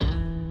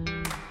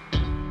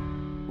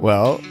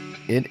Well,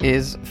 it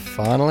is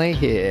finally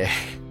here.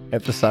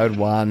 Episode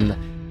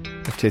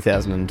 1 of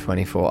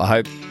 2024. I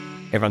hope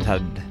everyone's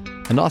had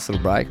a nice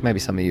little break. Maybe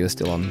some of you are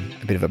still on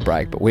a bit of a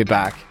break, but we're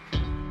back.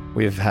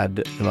 We've had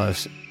the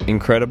most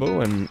incredible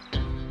and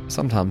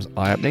sometimes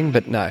eye-opening,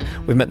 but no,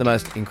 we've met the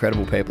most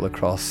incredible people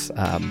across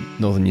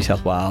northern New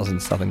South Wales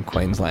and southern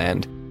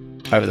Queensland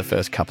over the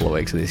first couple of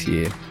weeks of this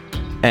year.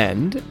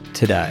 And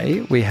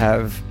today we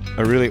have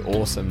a really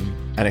awesome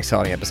and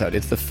exciting episode.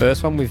 It's the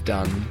first one we've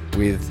done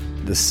with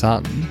the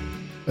son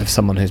of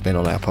someone who's been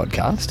on our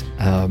podcast,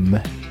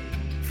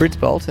 Fritz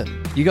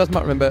Bolten. You guys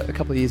might remember a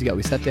couple of years ago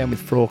we sat down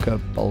with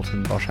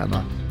Bolten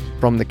Boschhammer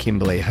from the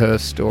Kimberley. Her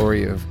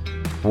story of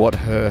what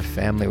her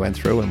family went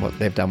through and what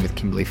they've done with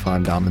Kimberley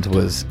Fine Diamonds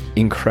was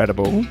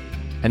incredible.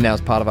 And now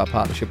as part of our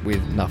partnership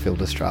with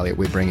Nuffield Australia,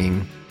 we're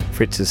bringing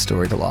Fritz's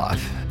story to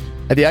life.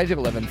 At the age of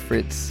 11,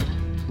 Fritz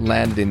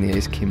landed in the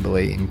East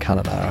Kimberley in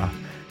Kununurra.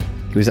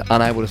 He was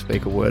unable to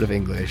speak a word of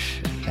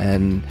English,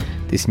 and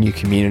this new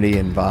community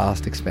and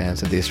vast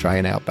expanse of the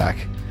Australian outback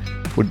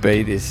would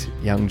be this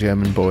young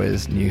German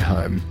boy's new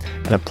home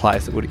and a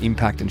place that would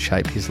impact and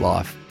shape his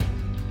life.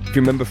 If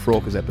you remember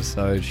Frauke's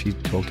episode, she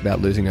talked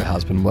about losing her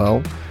husband.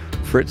 Well,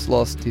 Fritz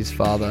lost his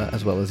father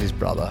as well as his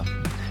brother.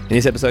 In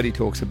this episode, he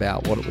talks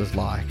about what it was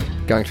like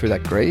going through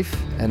that grief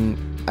and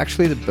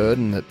actually the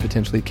burden that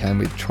potentially came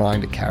with trying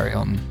to carry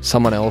on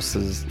someone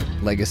else's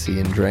legacy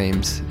and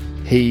dreams.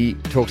 He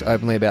talks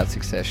openly about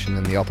succession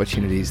and the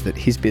opportunities that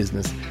his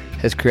business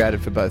has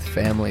created for both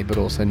family but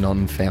also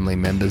non-family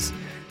members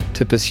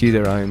to pursue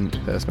their own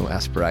personal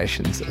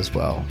aspirations as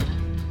well.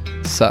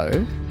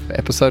 So, for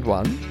episode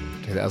 1,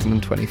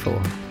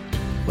 2024,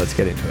 let's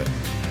get into it.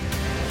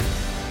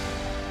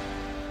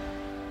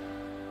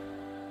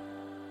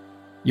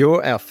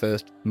 You're our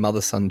first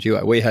mother-son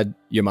duo. We had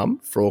your mum,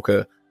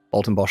 Frauke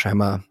Bolten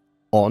Boschhammer,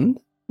 on,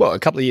 well, a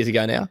couple of years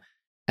ago now,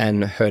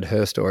 and heard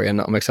her story. And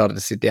I'm excited to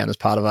sit down as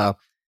part of our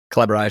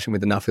collaboration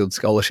with the Nuffield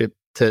Scholarship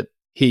to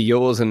hear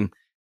yours and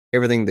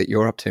everything that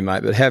you're up to,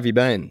 mate. But how have you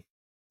been?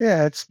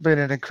 Yeah, it's been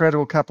an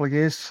incredible couple of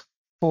years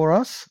for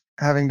us.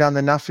 Having done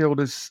the Nuffield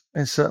has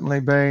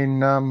certainly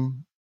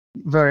been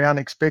very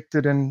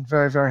unexpected and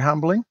very, very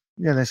humbling.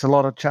 Yeah, there's a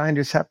lot of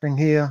changes happening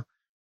here,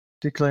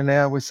 particularly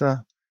now with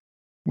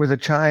a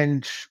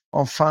change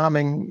of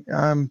farming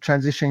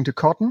transitioning to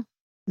cotton.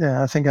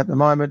 Yeah, I think at the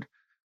moment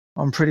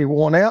I'm pretty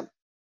worn out,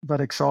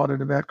 but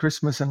excited about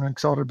Christmas and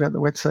excited about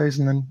the wet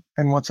season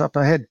and what's up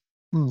ahead.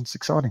 It's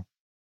exciting.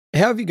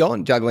 How have you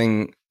gone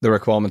juggling the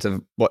requirements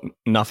of what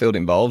Nuffield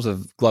involves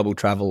of global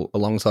travel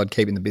alongside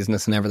keeping the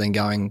business and everything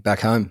going back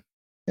home?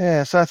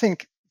 Yeah, so I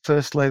think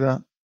firstly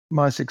the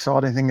most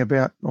exciting thing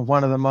about, or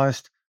one of the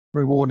most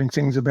rewarding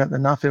things about the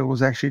Nuffield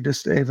was actually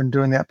just even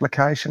doing the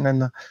application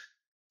and the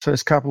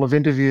first couple of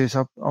interviews.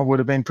 I would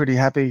have been pretty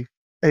happy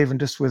even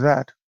just with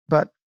that.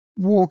 But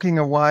walking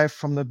away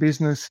from the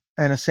business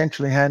and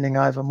essentially handing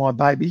over my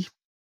baby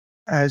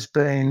has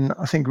been,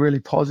 I think, really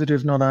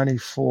positive, not only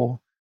for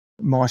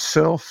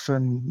myself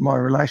and my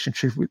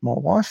relationship with my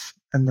wife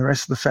and the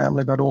rest of the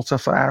family, but also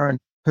for Aaron,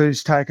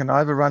 who's taken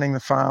over running the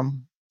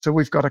farm. So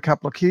we've got a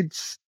couple of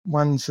kids.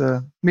 One's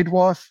a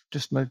midwife,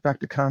 just moved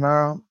back to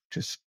Kununurra,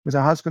 just with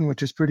her husband,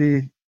 which is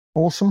pretty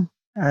awesome,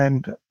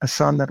 and a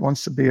son that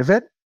wants to be a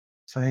vet.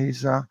 So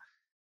he's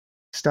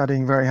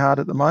studying very hard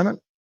at the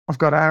moment. I've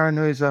got Aaron,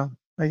 who's a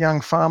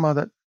young farmer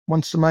that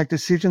wants to make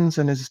decisions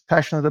and is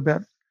passionate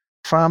about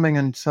farming.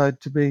 And so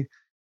to be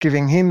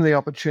giving him the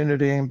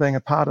opportunity and being a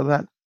part of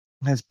that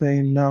has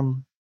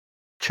been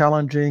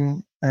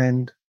challenging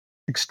and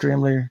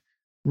extremely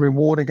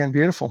rewarding and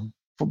beautiful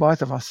for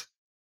both of us.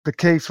 The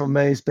key for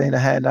me has been to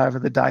hand over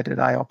the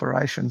day-to-day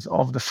operations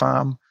of the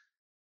farm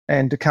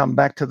and to come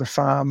back to the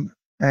farm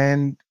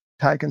and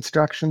take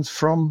instructions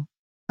from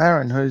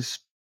Aaron, who's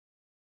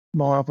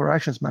my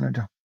operations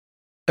manager.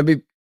 It'd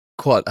be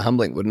quite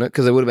humbling, wouldn't it?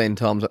 Because there would have been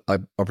times, I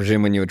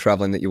presume, when you were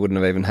travelling that you wouldn't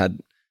have even had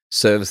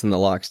service and the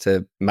likes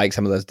to make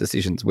some of those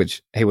decisions,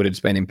 which he would have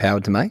just been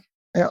empowered to make.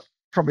 Yeah,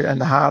 probably.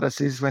 And the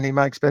hardest is when he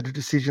makes better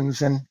decisions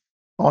than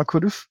I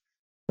could have.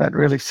 That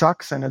really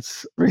sucks, and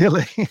it's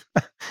really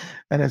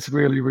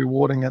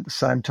rewarding at the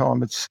same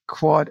time. It's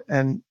quite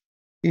an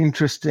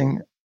interesting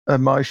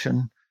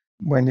emotion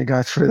when you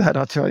go through that,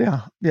 I tell you.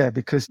 Yeah,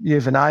 because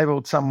you've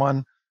enabled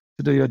someone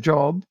to do your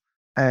job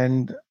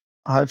and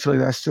hopefully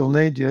they still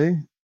need you,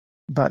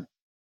 but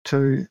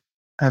to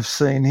have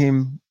seen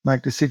him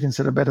make decisions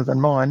that are better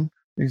than mine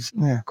is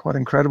quite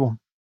incredible.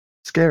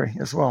 Scary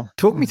as well.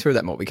 Talk me through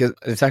that more, because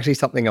it's actually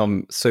something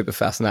I'm super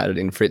fascinated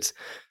in, Fritz,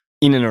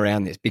 in and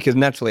around this, because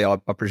naturally I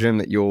presume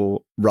that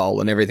your role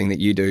and everything that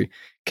you do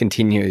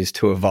continues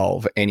to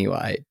evolve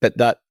anyway, but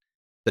that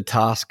the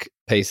task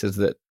pieces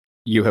that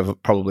you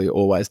have probably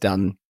always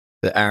done,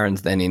 that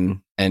Aaron's then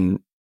in and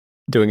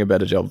doing a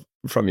better job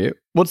from you.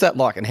 What's that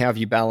like, and how have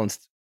you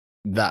balanced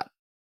that?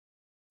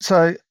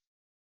 So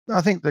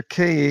I think the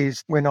key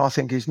is when I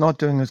think he's not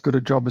doing as good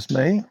a job as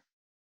me,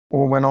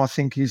 or when I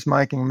think he's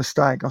making a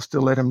mistake, I'll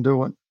still let him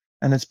do it.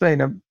 And it's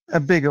been a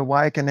big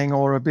awakening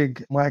or a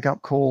big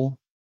wake-up call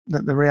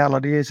that the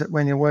reality is that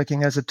when you're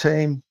working as a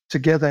team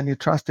together and you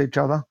trust each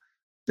other,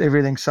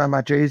 everything's so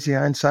much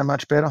easier and so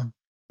much better.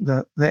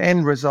 The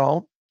end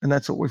result, and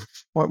that's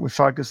what we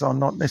focus on,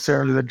 not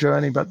necessarily the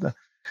journey, but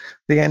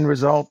the end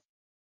result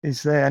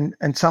is there.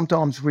 And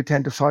sometimes we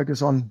tend to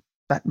focus on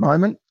that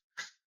moment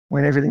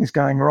when everything's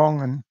going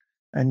wrong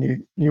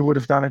and you would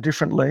have done it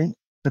differently.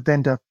 But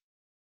then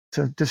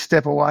to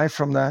step away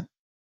from that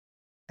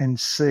and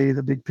see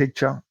the big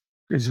picture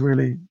is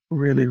really,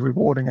 really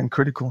rewarding and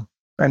critical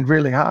and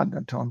really hard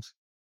at times.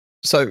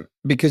 So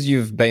because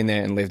you've been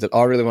there and lived it,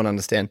 I really want to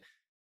understand,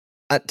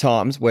 at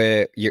times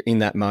where you're in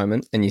that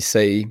moment and you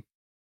see,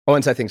 I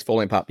won't say things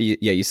falling apart, but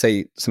you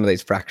see some of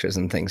these fractures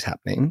and things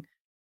happening.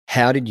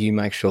 How did you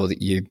make sure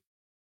that you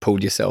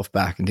pulled yourself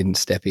back and didn't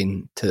step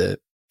in to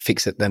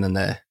fix it then and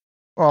there?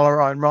 Well,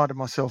 I reminded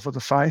myself of the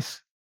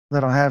faith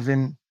that I have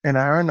in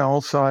Aaron. I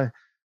also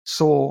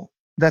saw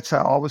that's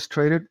how I was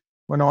treated.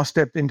 When I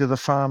stepped into the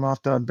farm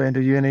after I'd been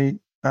to uni,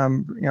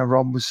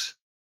 Rob was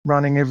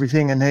running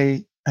everything and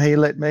he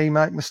let me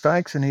make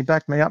mistakes and he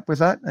backed me up with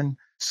that and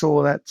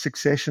saw that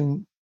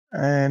succession,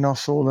 and I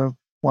saw the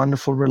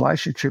wonderful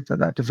relationship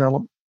that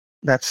developed.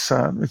 That's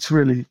it's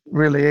really,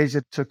 really easy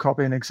to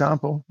copy an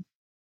example.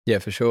 Yeah,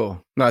 for sure.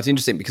 No, it's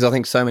interesting because I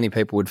think so many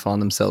people would find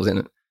themselves in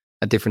it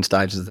at different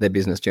stages of their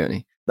business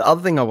journey. The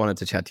other thing I wanted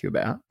to chat to you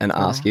about and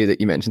ask you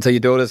that you mentioned, so your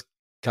daughter's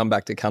come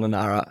back to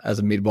Kununurra as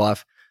a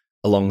midwife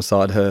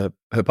alongside her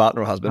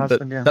partner or husband,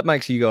 but that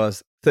makes you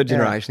guys third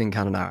generation in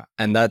Kununurra,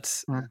 and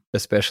that's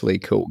especially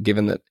cool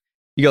given that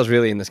you guys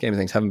really in the scheme of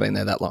things haven't been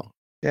there that long.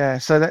 Yeah,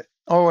 so that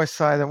I always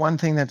say the one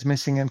thing that's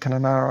missing in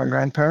Kununurra are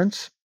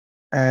grandparents,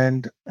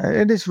 and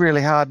it is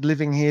really hard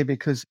living here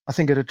because I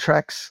think it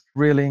attracts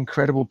really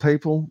incredible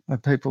people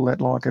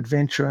that like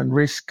adventure and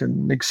risk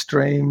and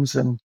extremes,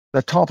 and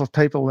the type of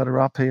people that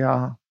are up here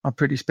are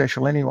pretty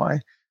special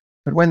anyway.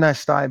 But when they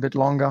stay a bit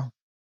longer,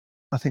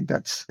 I think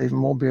that's even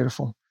more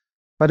beautiful.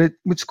 But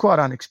it's quite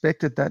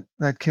unexpected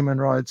that Kim and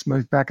Rhodes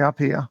moved back up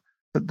here.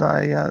 But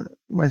they,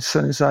 as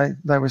soon as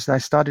they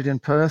studied in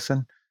Perth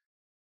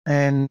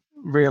and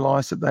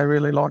realised that they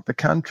really liked the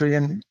country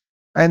and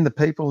the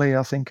people here.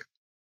 I think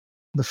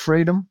the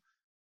freedom,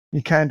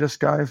 you can't just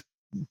go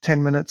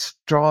 10 minutes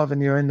drive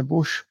and you're in the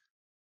bush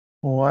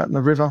or out in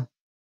the river.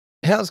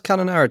 How's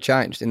Kununurra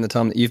changed in the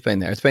time that you've been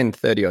there? It's been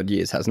 30 odd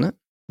years, hasn't it?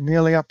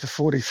 Nearly up to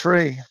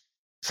 43.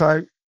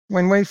 So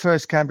when we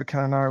first came to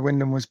Kununurra,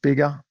 Wyndham was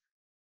bigger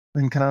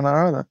than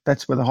Kununurra.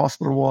 That's where the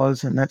hospital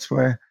was and that's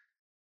where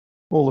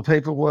all the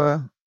people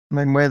were. I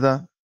mean,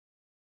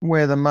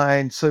 where the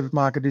main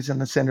supermarket is in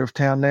the centre of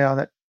town now,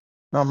 that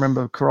I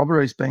remember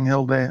corroborees being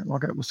held there,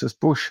 like it was just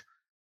bush,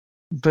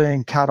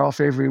 being cut off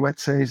every wet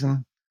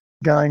season,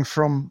 going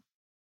from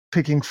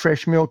picking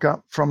fresh milk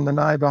up from the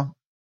neighbour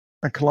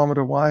a kilometre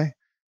away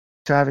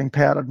to having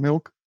powdered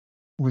milk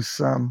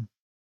was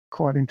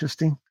quite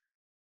interesting.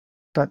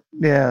 But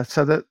yeah,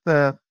 so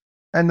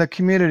the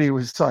community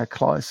was so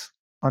close.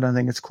 I don't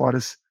think it's quite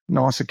as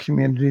nice a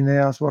community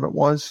now as what it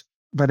was,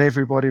 but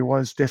everybody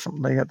was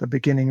definitely at the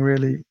beginning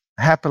really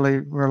happily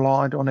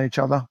relied on each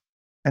other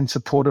and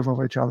supportive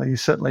of each other. You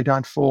certainly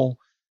don't fall,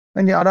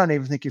 and I don't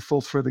even think you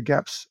fall through the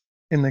gaps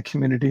in the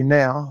community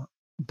now,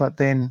 but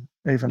then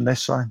even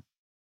less so.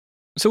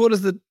 So what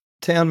does the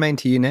town mean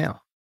to you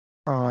now?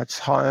 Oh, it's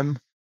home.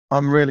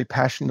 I'm really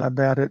passionate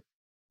about it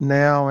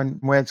now and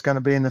where it's going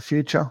to be in the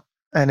future.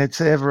 And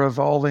it's ever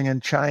evolving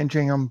and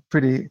changing.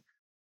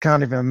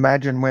 Can't even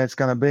imagine where it's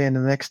going to be in the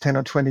next 10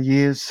 or 20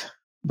 years.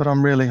 But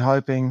I'm really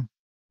hoping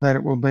that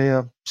it will be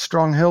a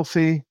strong,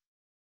 healthy,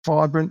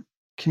 vibrant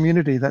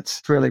community.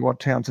 That's really what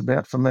town's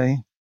about for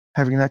me,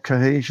 having that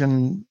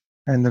cohesion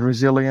and the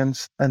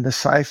resilience and the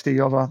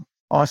safety of a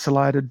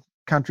isolated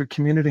country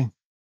community.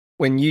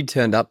 When you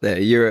turned up there,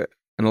 you're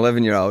an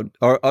 11-year-old.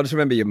 I just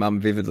remember your mum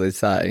vividly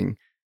saying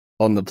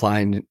on the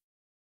plane,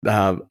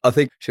 I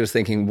think she was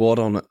thinking, what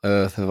on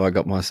earth have I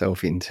got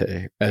myself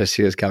into as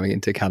she was coming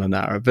into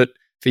Kununurra? But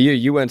for you,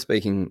 you weren't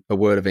speaking a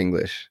word of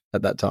English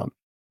at that time.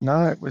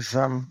 No, it was,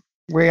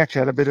 we actually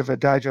had a bit of a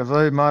deja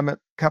vu moment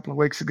a couple of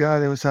weeks ago.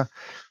 There was a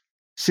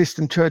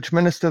assistant church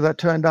minister that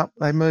turned up.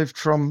 They moved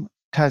from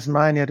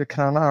Tasmania to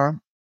Kununurra.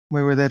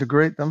 We were there to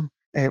greet them.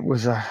 It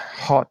was a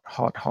hot,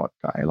 hot, hot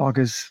day, like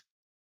as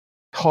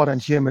hot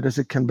and humid as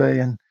it can be.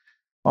 And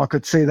I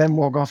could see them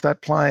walk off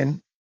that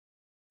plane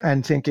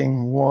and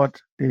thinking,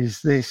 what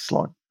is this?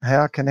 Like,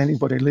 how can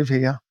anybody live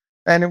here?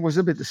 And it was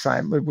a bit the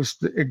same. It was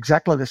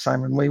exactly the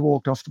same when we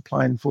walked off the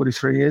plane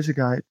 43 years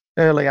ago.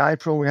 Early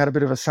April, we had a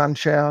bit of a sun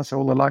shower, so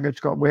all the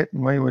luggage got wet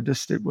and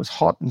it was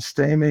hot and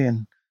steamy.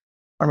 And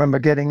I remember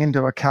getting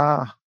into a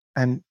car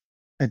and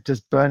it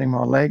just burning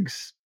my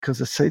legs because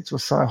the seats were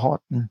so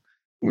hot. And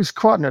it was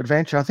quite an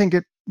adventure. I think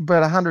it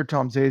about 100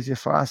 times easier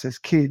for us as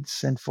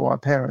kids and for our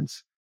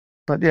parents.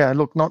 But yeah,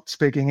 look, not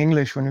speaking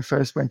English when we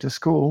first went to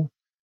school,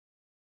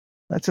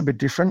 that's a bit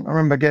different. I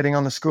remember getting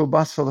on the school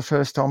bus for the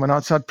first time and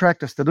I'd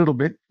practiced a little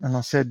bit and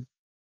I said,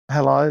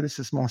 hello, this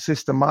is my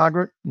sister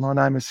Margaret. My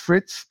name is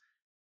Fritz.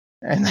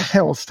 And they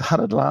all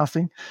started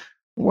laughing.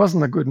 It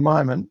wasn't a good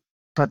moment,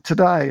 but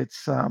today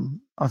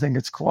I think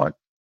it's quite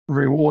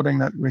rewarding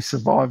that we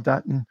survived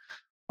that. And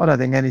I don't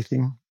think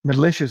anything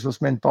malicious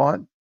was meant by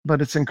it,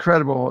 but it's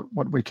incredible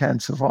what we can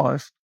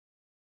survive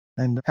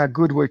and how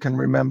good we can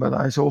remember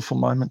those awful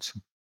moments.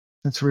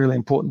 It's really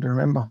important to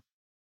remember.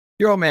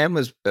 Your old man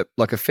was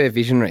like a fair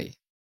visionary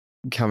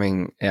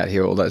coming out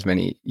here all those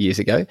many years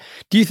ago.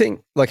 Do you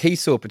think like he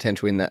saw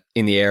potential in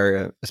the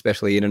area,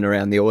 especially in and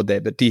around the Ord there,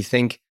 but do you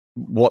think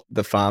what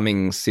the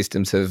farming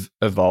systems have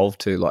evolved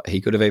to, like he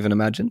could have even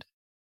imagined?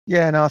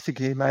 Yeah, no, I think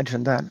he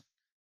imagined that.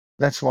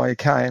 That's why he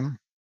came.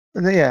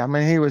 And yeah, I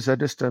mean, he was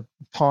just a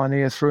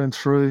pioneer through and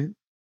through,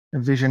 a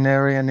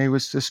visionary, and he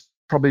was just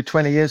probably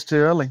 20 years too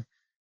early.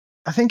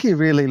 I think he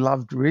really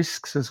loved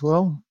risks as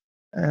well.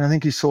 And I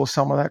think he saw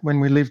some of that when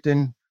we lived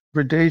in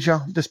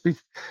Rhodesia,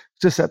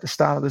 just at the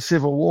start of the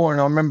Civil War.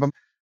 And I remember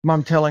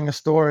Mum telling a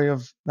story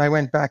of they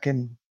went back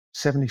in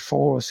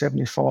 74 or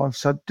 75.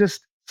 So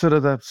just sort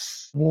of the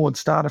war had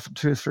started for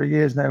 2 or 3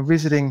 years. And they were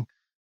visiting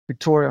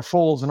Victoria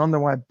Falls. And on their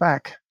way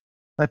back,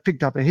 they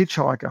picked up a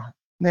hitchhiker.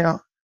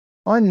 Now,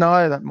 I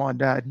know that my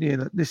dad knew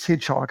that this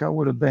hitchhiker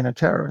would have been a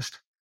terrorist.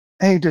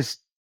 He just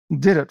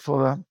did it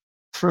for the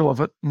thrill of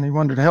it, and he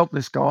wanted to help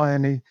this guy,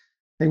 and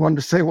he wanted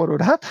to see what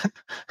would happen.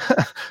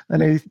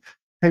 And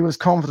he was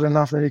confident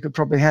enough that he could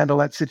probably handle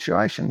that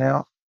situation.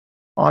 Now,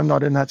 I'm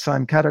not in that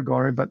same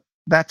category, but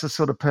that's the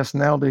sort of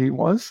personality he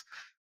was.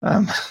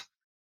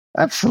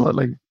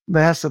 Absolutely,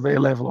 there has to be a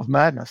level of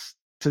madness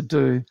to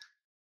do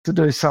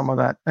some of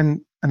that,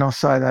 and I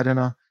say that in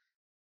a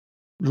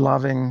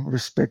loving,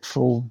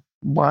 respectful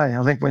way.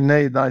 I think we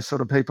need those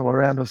sort of people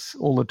around us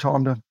all the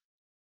time to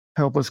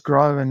help us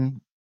grow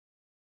and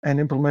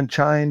implement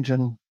change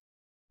and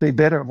be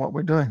better at what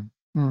we're doing.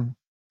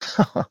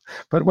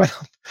 But when,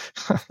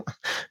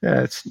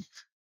 yeah, it's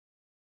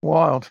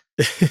wild.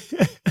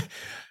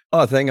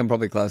 I think I'm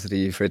probably closer to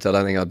you, Fritz. I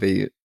don't think I'd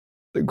be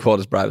quite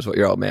as brave as what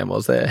your old man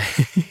was there.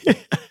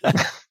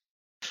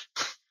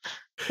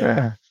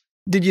 Yeah.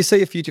 Did you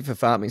see a future for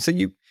farming? So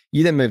you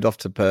then moved off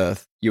to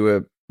Perth. You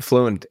were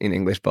fluent in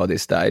English by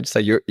this stage. So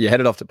you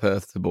headed off to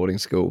Perth to boarding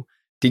school.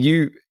 Did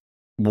you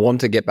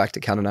want to get back to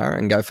Kununurra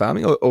and go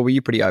farming, or were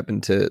you pretty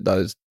open to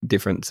those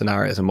different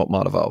scenarios and what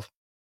might evolve?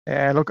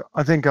 Yeah, look,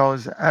 I think I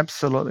was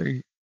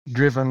absolutely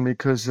driven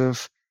because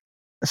of,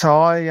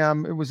 so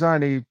it was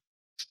only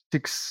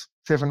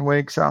 6-7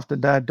 weeks after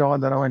Dad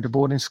died that I went to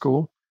boarding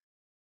school,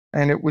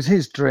 and it was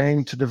his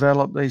dream to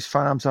develop these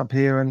farms up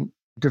here and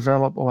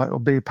develop or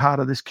be a part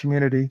of this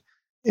community.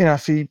 You know,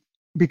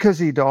 because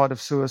he died of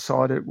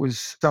suicide, it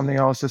was something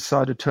I was just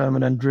so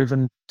determined and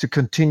driven to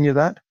continue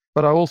that.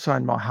 But I also,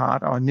 in my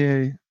heart, I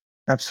knew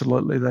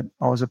absolutely that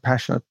I was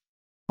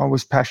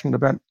passionate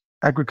about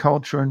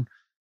agriculture and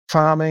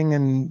farming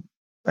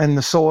and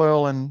the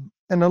soil, and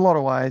in a lot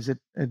of ways it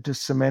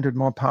just cemented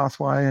my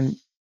pathway,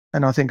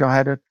 and I think I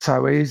had it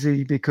so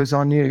easy because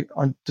I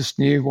just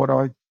knew what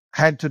I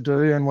had to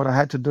do, and what I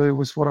had to do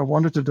was what I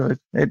wanted to do.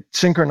 It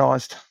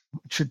synchronized,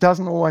 which it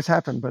doesn't always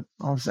happen, but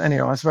I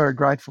was very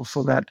grateful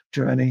for that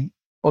journey,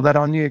 or that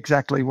I knew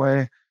exactly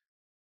where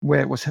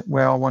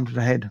I wanted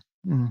to head.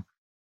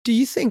 Do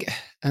you think,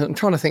 I'm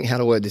trying to think how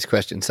to word this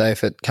question, so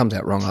if it comes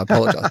out wrong, I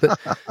apologize, but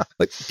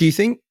like, do you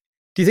think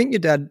your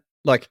dad,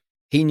 like,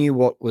 he knew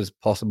what was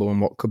possible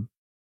and what could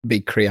be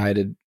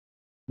created?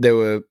 There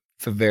were,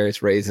 for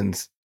various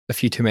reasons, a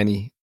few too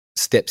many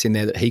steps in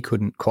there that he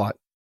couldn't quite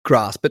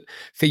grasp. But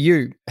for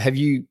you, have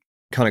you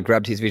kind of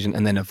grabbed his vision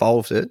and then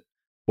evolved it?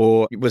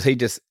 Or was he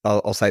just,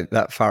 I'll say,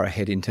 that far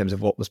ahead in terms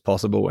of what was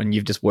possible, and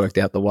you've just worked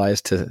out the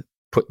ways to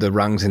put the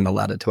rungs in the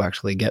ladder to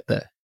actually get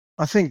there?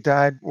 I think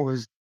Dad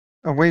was,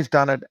 and we've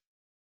done it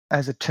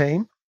as a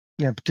team,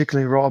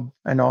 particularly Rob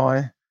and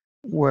I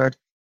worked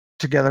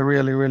together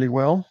really, really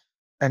well.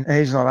 And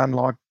he's not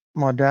unlike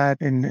my dad,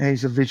 and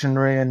he's a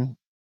visionary and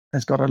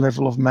has got a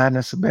level of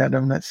madness about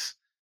him that's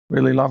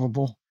really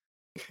lovable.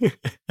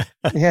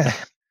 Yeah.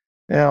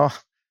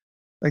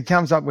 He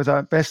comes up with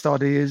the best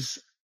ideas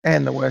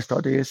and the worst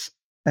ideas.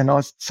 And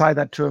I say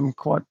that to him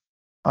quite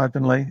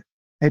openly.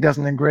 He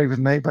doesn't agree with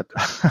me, but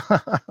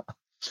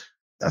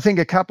I think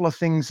a couple of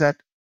things that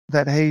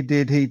he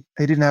did, he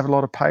didn't have a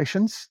lot of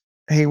patience.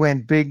 He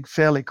went big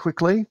fairly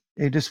quickly.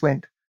 He just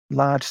went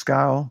large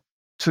scale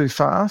too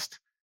fast.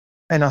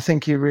 And I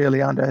think he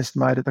really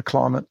underestimated the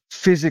climate.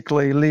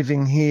 Physically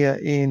living here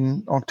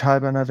in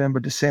October, November,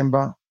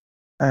 December,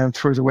 and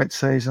through the wet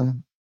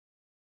season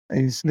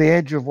is the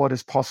edge of what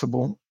is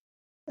possible.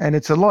 And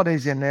it's a lot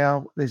easier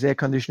now. There's air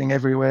conditioning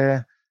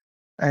everywhere,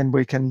 and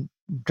we can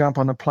jump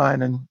on a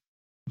plane and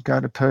go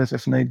to Perth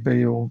if need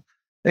be, or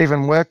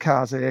even work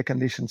cars are air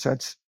conditioned. So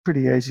it's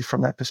pretty easy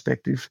from that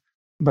perspective.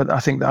 But I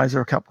think those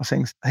are a couple of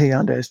things he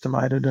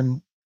underestimated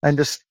and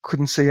just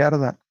couldn't see out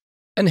of that.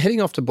 And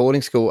heading off to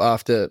boarding school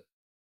after,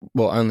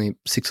 only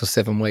 6 or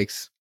 7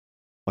 weeks,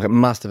 like, it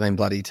must have been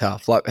bloody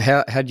tough. Like,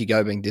 how'd you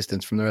go being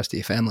distanced from the rest of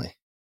your family?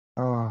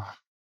 Oh,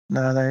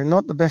 no, they're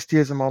not the best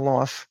years of my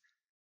life.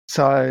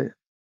 So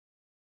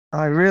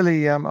I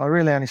really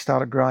only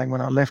started growing when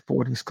I left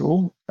boarding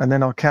school, and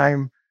then I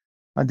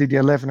did the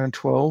 11 and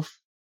 12.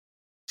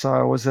 So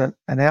I was an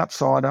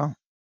outsider,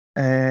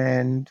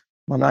 and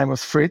My name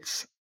was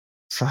Fritz,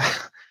 so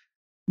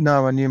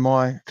no one knew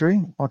my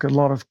history. Like a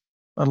lot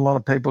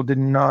of people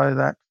didn't know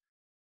that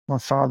my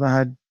father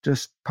had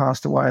just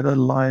passed away, let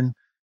alone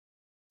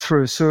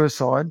through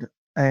suicide.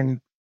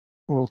 And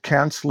well,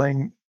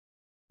 counselling,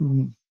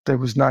 there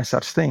was no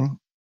such thing.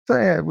 So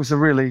yeah, it was a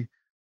really,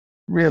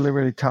 really,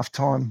 really tough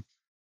time.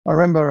 I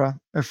remember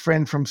a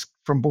friend from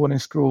boarding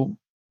school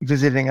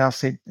visiting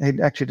us. He'd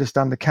actually just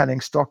done the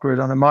Canning stock route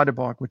on a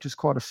motorbike, which is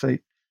quite a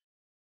feat.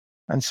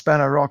 And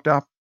Spanner rocked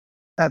up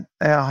at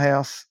our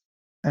house,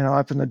 and I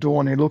opened the door,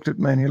 and he looked at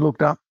me, and he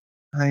looked up,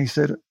 and he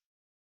said,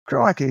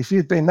 "Crikey, if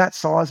you'd been that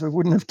size, we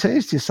wouldn't have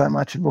teased you so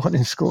much at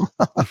boarding school."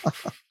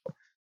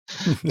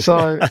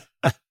 So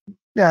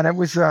yeah, and it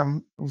was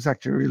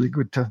actually really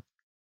good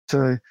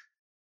to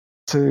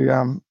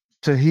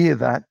hear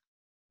that.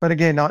 But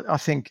again, I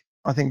think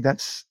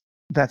that's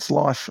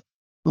life.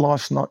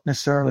 Life's not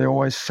necessarily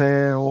always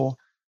fair or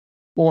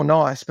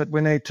nice, but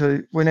we need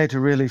to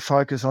really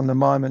focus on the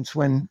moments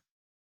when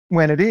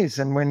it is,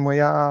 and when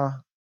we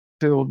are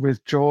filled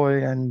with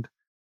joy and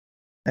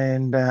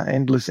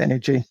endless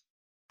energy.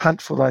 Hunt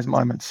for those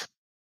moments.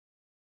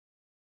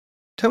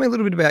 Tell me a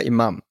little bit about your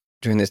mum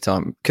during this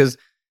time, because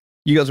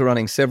you guys were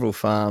running several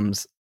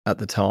farms at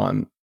the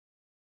time.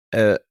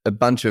 A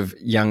bunch of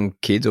young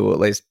kids, or at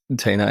least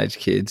teenage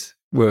kids,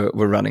 were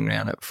running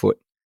around at foot.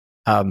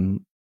 How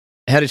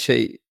did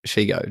she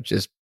go?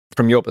 Just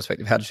from your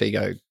perspective, how did she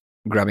go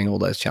grabbing all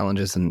those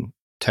challenges and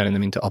turning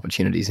them into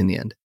opportunities in the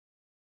end?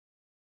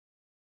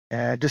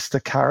 Yeah, just the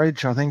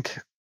courage, I think,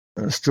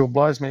 still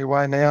blows me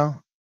away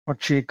now.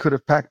 What she could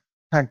have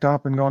packed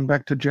up and gone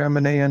back to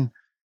Germany and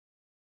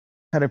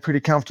had a pretty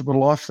comfortable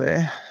life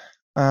there.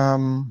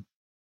 And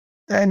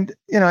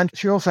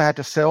she also had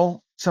to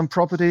sell some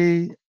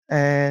property,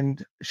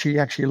 and she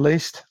actually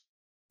leased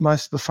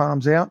most of the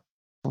farms out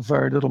for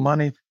very little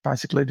money,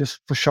 basically just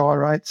for shire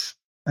rates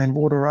and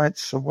water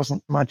rates. There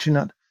wasn't much in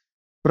it.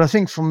 But I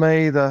think for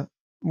me,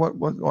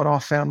 what I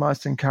found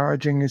most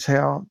encouraging is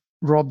how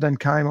Rob then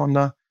came on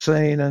the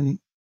scene, and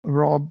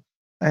Rob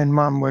and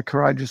Mum were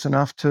courageous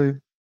enough to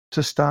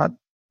start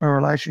a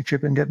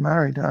relationship and get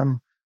married.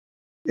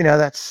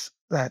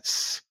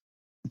 That's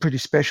pretty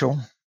special.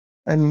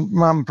 And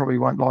Mum probably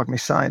won't like me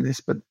saying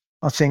this, but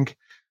I think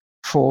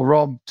for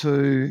Rob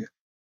to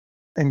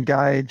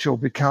engage or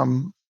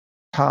become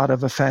part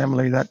of a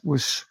family that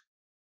was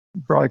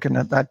broken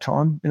at that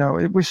time,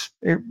 it was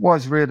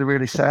really,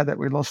 really sad that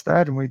we lost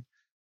Dad, and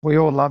we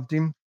all loved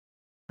him,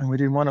 and we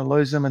didn't want to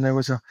lose him. And there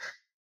was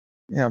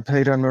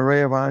Peter and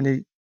Maria were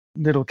only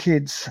little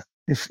kids.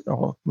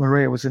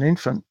 Maria was an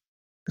infant.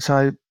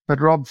 So, but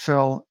Rob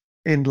fell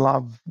in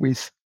love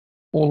with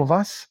all of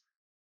us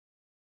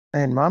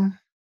and Mum,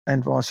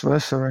 and vice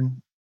versa.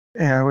 And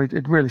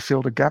it really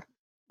filled a gap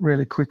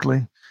really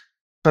quickly.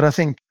 But I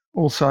think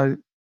also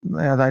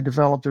they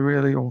developed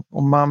or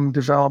Mum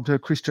developed her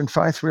Christian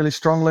faith really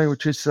strongly,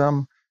 which is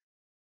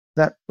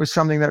that was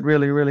something that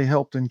really, really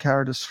helped and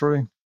carried us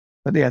through.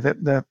 But yeah,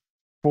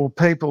 for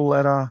people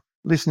that are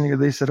listening to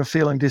this that are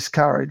feeling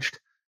discouraged,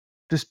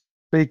 just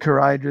be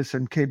courageous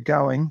and keep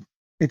going.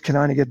 It can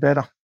only get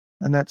better.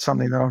 And that's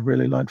something that I've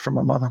really learned from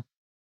my mother.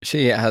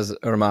 She has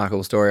a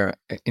remarkable story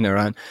in her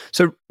own.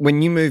 So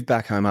when you moved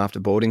back home after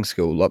boarding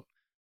school,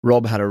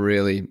 Rob had a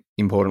really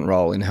important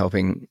role in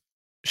helping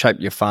shape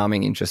your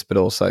farming interest, but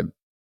also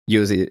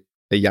you as a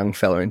young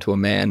fella into a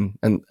man,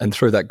 and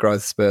through that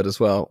growth spurt as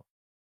well.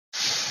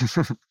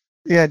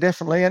 Yeah,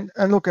 definitely. And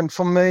look, and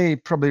for me,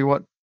 probably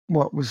what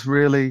was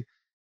really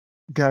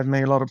gave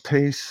me a lot of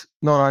peace.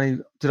 Not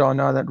only did I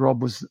know that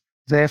Rob was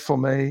there for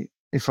me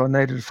if I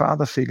needed a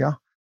father figure,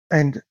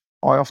 and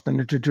I often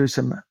introduce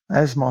him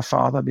as my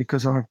father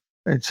because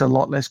it's a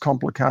lot less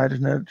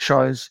complicated, and it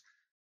shows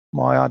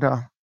my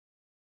utter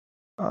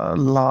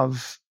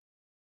love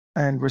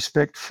and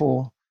respect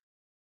for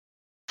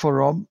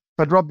Rob.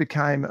 But Rob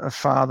became a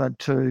father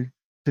to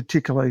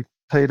particularly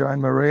Peter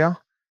and Maria,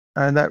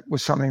 and that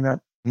was something that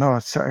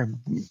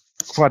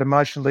it's quite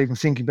emotional even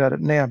thinking about it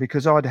now,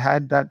 because I'd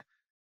had that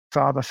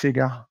father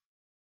figure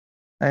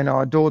and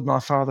I adored my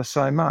father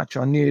so much.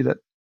 I knew that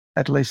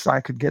at least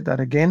I could get that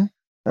again.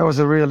 That was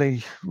a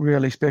really,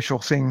 really special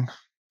thing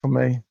for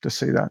me to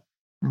see that.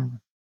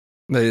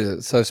 That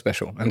is so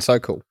special and so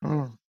cool.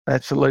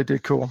 Absolutely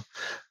cool.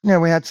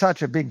 We had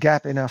such a big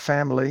gap in our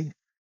family,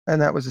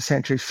 and that was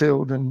essentially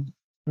filled, and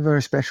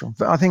very special.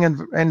 But I think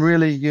and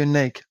really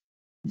unique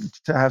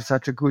to have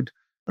such a good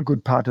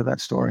part of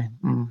that story.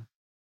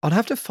 I'd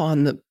have to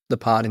find the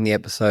part in the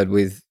episode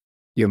with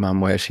your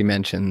mum where she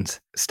mentions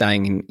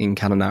staying in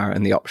Kununurra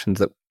and the options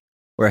that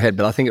were ahead,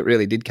 but I think it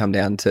really did come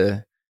down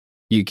to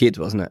you kids,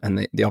 wasn't it,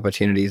 and the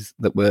opportunities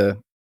that were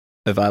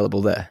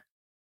available there.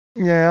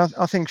 Yeah,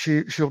 I think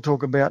she'll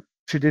talk about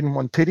she didn't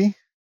want pity.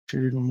 She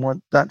didn't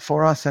want that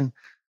for us, and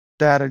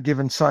Dad had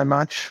given so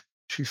much.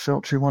 She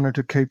felt she wanted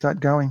to keep that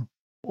going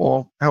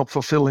or help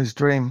fulfill his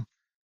dream.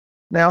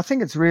 Now, I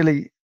think it's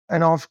really,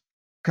 and I've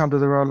come to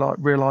the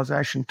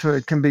realization too,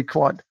 it can be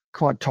quite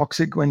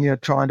toxic when you're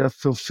trying to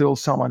fulfill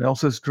someone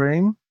else's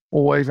dream,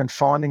 or even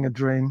finding a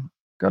dream,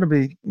 you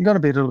got to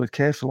be a little bit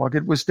careful. Like,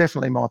 it was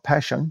definitely my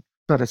passion,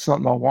 but it's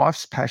not my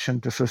wife's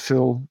passion to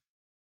fulfill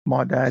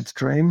my dad's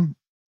dream,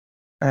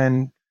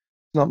 and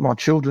not my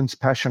children's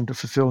passion to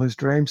fulfill his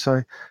dream.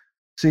 So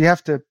you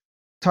have to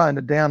tone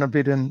it down a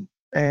bit and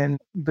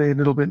be a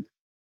little bit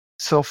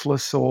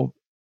selfless, or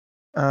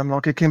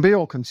like, it can be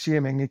all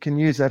consuming. You can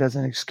use that as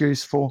an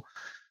excuse for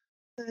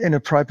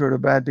inappropriate or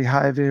bad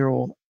behaviour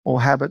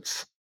or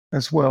habits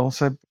as well.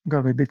 So got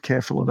to be a bit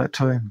careful of that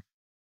too.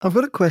 I've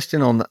got a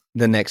question on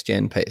the next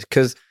gen piece,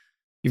 because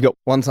you've got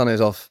one son who's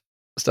off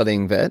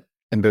studying vet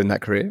and building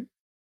that career,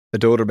 a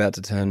daughter about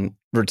to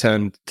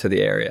return to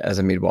the area as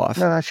a midwife.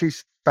 No,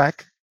 she's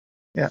back.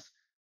 Yeah.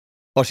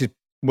 Oh, she's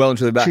well and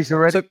truly back. She's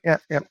already. So,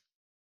 yeah.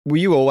 were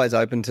you always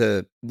open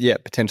to,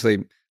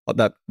 potentially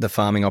like the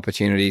farming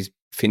opportunities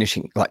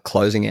finishing, like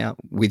closing out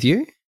with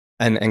you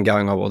and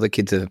going, oh, well, the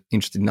kids are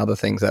interested in other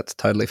things, that's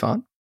totally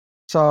fine?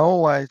 So I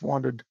always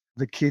wanted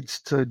the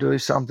kids to do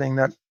something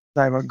that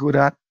they were good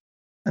at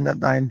and that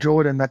they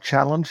enjoyed and that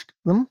challenged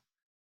them.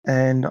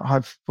 And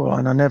I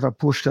never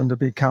pushed them to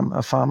become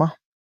a farmer.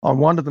 I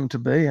wanted them to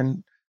be,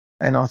 and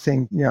I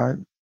think,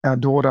 our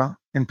daughter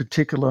in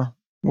particular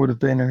would have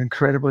been an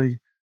incredibly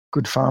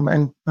good farmer,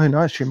 and who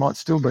knows, she might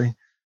still be.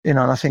 And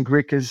I think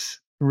Rick is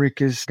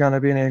going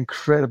to be an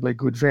incredibly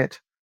good vet.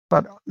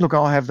 But look,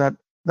 I have that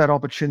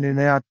opportunity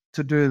now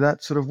to do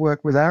that sort of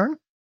work with Aaron.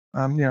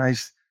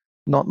 He's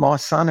not my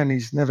son, and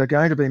he's never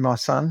going to be my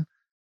son.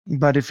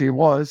 But if he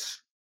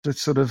was, the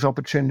sort of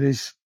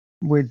opportunities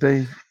we'd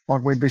be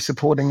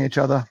supporting each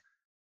other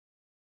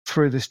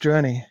through this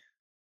journey.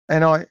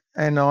 And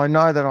I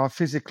know that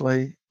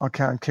I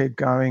can't keep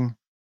going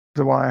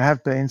the way I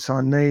have been. So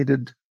I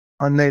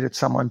needed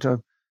someone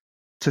to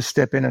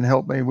step in and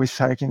help me with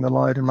taking the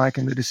load and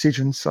making the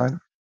decisions. So,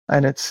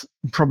 and it's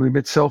probably a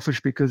bit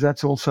selfish, because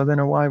that's also then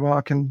a way where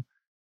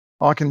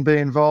I can be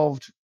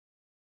involved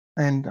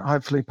and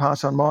hopefully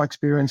pass on my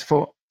experience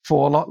for a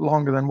lot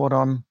longer than what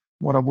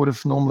I would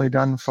have normally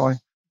done if I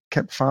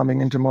kept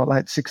farming into my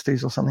late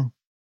 60s or something.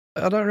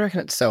 I don't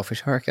reckon it's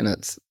selfish. I reckon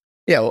it's,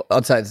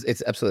 I'd say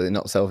it's absolutely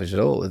not selfish at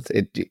all.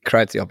 It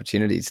creates the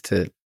opportunities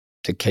to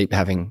keep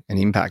having an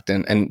impact,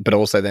 but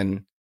also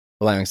then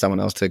allowing someone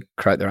else to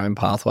create their own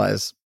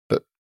pathways,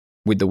 but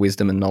with the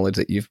wisdom and knowledge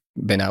that you've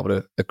been able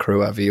to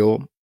accrue over your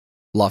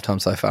lifetime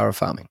so far of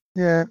farming.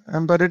 Yeah,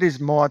 but it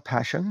is my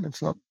passion.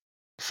 It's not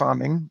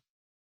farming.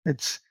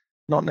 It's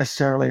not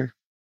necessarily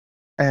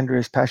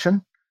Andrea's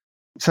passion.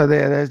 So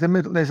there's a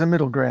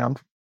middle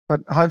ground.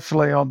 But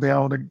hopefully I'll be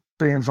able to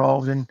be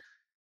involved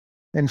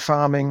in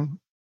farming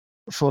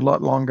for a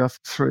lot longer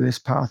through this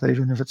path,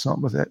 even if it's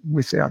not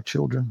with our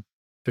children.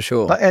 For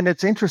sure. And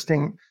it's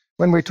interesting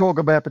when we talk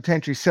about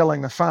potentially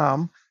selling the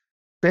farm.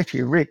 Bet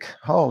you Rick,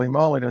 holy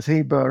moly, does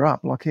he burr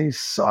up? Like, he's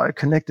so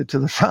connected to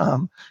the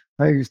farm.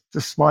 He's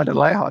just made it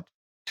loud,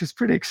 which is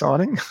pretty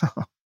exciting.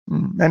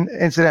 And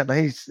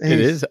incidentally,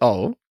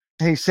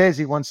 he says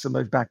he wants to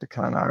move back to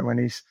Kano when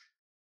he's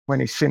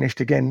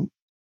finished again.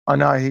 I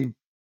know he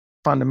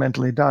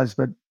fundamentally does,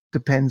 but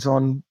depends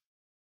on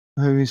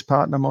who his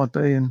partner might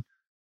be and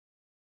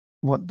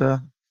what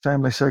the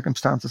family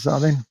circumstances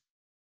are then.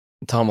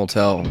 Time will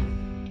tell.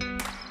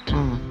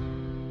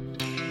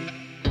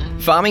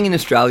 Farming in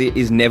Australia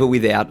is never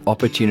without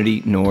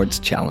opportunity nor its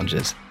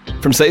challenges.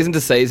 From season to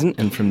season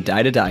and from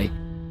day to day,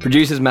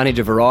 producers manage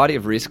a variety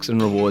of risks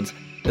and rewards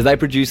as they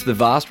produce the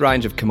vast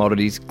range of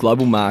commodities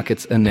global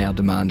markets are now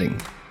demanding.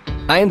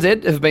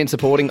 ANZ have been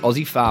supporting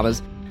Aussie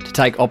farmers to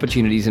take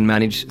opportunities and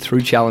manage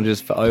through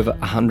challenges for over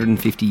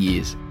 150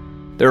 years.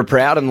 They're a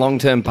proud and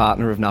long-term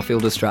partner of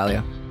Nuffield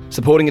Australia,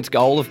 supporting its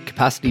goal of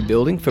capacity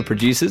building for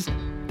producers,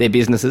 their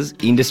businesses,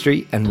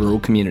 industry and rural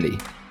community.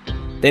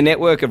 Their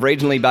network of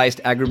regionally based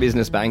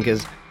agribusiness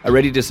bankers are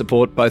ready to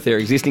support both their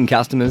existing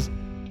customers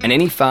and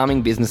any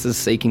farming businesses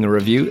seeking a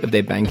review of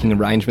their banking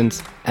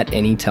arrangements at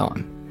any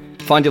time.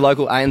 Find your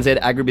local ANZ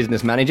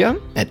Agribusiness Manager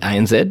at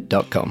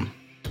anz.com.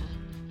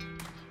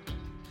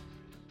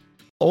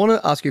 I want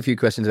to ask you a few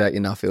questions about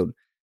your Nuffield.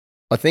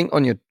 I think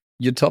on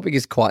your topic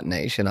is quite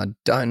niche, and I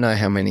don't know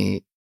how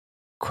many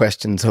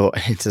questions or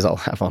answers I'll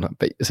have on it.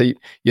 But so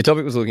your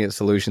topic was looking at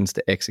solutions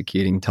to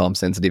executing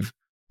time-sensitive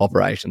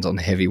operations on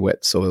heavy,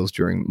 wet soils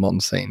during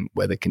monsoon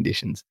weather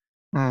conditions.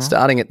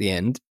 Starting at the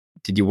end,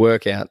 did you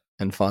work out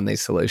and find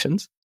these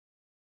solutions?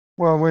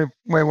 Well,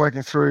 we're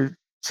working through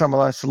some of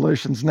those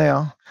solutions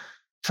now.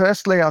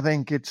 Firstly, I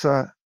think it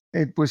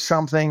was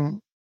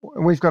something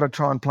we've got to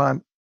try and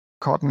plant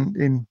cotton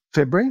in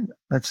February.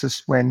 That's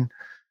just when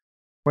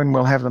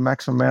we'll have the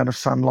maximum amount of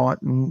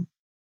sunlight and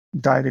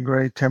day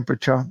degree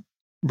temperature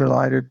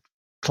related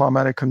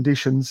climatic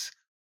conditions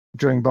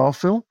during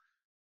biofill.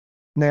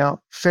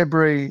 Now,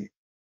 February,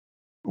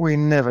 we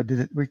never did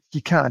it.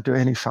 You can't do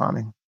any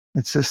farming.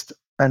 It's just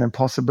an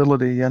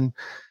impossibility. And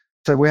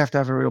so we have to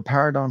have a real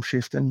paradigm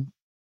shift.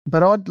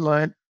 But I'd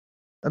learnt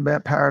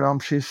about paradigm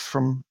shifts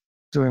from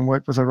doing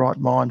work with the right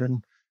mind,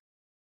 and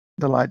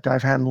the late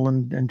Dave Handel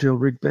and Jill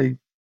Rigby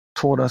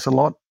taught us a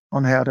lot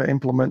on how to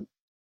implement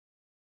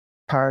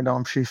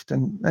paradigm shift.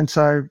 And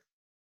so,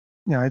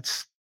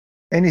 it's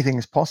anything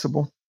is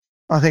possible.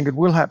 I think it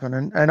will happen.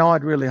 And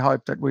I'd really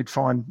hope that we'd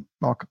find,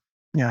 like,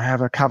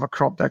 have a cover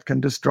crop that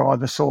can just dry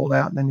the soil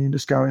out and then you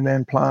just go in there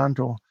and plant,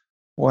 or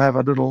have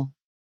a little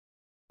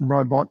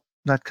robot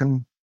that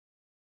can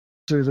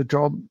do the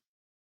job,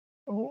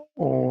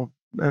 or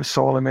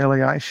soil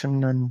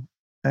amelioration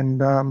and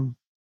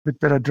bit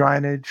better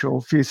drainage, or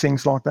a few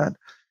things like that.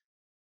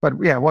 But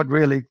yeah, what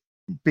really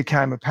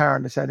became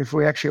apparent is that if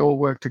we actually all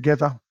worked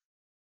together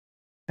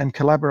and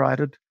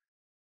collaborated,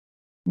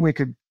 we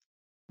could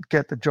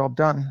get the job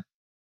done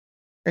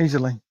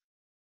easily.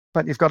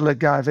 But you've got to let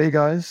go of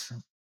egos.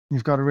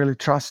 You've got to really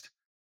trust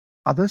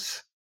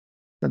others,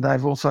 that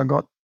they've also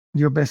got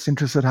your best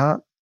interest at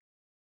heart.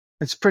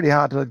 It's pretty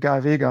hard to let go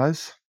of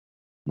egos.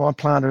 My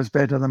planter is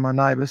better than my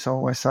neighbour's, I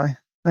always say.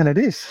 And it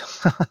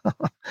is.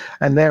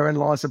 And therein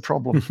lies the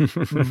problem.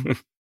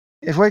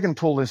 If we can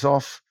pull this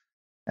off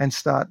and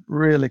start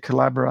really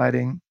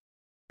collaborating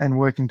and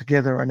working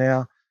together in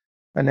our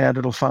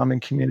little farming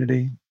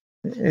community,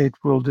 it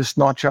will just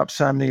notch up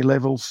so many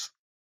levels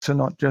to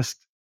not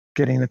just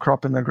getting the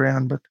crop in the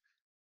ground, but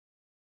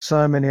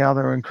so many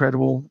other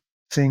incredible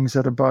things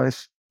that are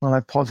both will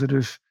have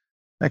positive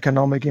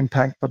economic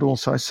impact, but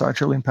also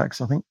social impacts,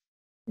 I think.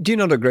 Do you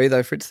not agree,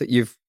 though, Fritz, that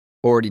you've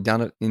already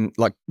done it,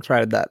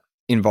 created that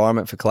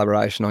environment for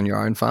collaboration on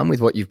your own farm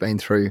with what you've been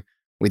through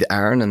with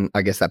Aaron, and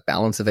I guess that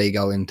balance of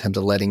ego in terms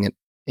of letting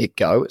it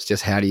go? It's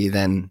just, how do you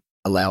then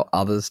allow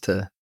others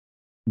to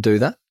do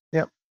that?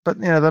 Yep. But,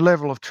 the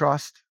level of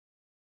trust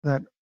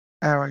that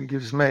Aaron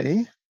gives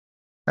me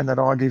and that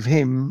I give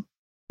him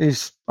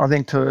is, I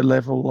think, to a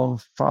level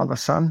of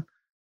father-son.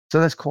 So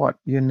that's quite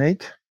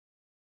unique.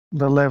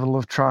 The level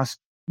of trust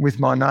with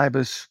my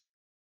neighbours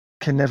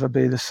can never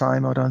be the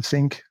same, I don't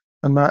think.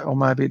 Or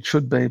maybe it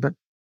should be. But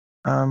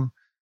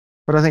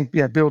I think,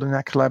 building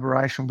that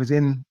collaboration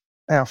within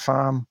our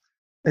farm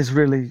is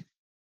really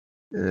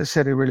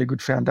set a really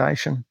good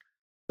foundation.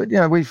 But,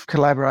 we've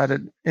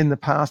collaborated in the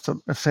past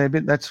a fair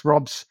bit. That's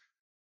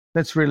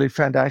really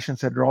foundations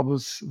that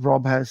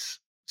Rob has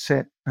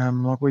set.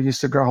 Like, we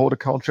used to grow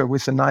horticulture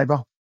with a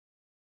neighbour,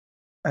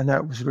 and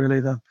that was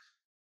really that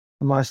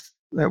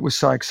was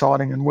so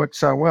exciting and worked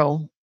so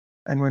well.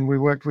 And when we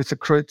worked with the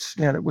Croots,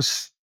 it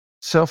was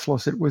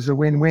selfless. It was a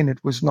win-win.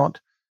 It was not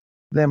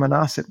them and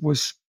us. It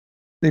was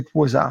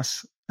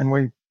us. And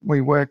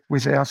we worked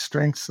with our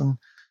strengths and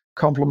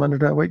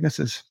complemented our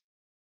weaknesses,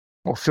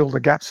 or filled the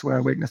gaps where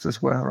our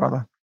weaknesses were,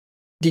 rather.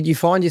 Did you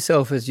find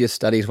yourself, as your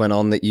studies went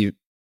on, that you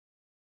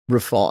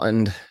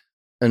refined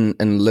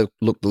and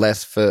looked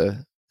less for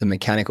the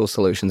mechanical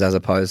solutions as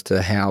opposed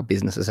to how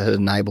businesses had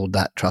enabled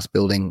that trust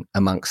building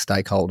amongst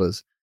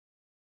stakeholders,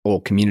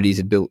 or communities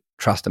had built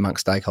trust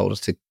amongst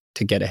stakeholders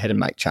to get ahead and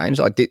make change?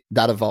 Like, did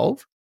that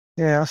evolve?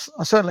 Yeah,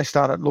 I certainly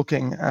started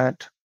looking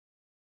at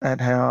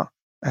how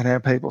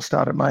people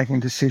started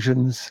making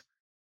decisions,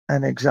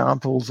 and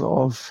examples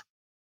of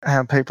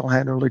how people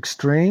handled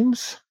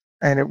extremes.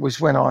 And it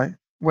was when I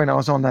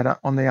was on the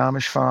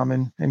Amish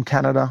farm in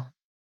Canada.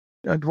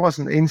 It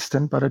wasn't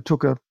instant, but it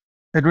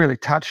really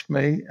touched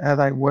me how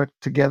they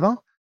worked together.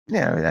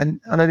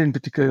 And I didn't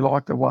particularly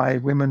like the way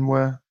women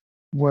were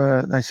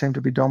they seemed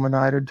to be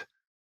dominated.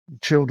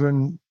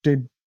 Children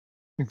did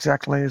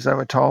exactly as they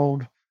were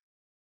told.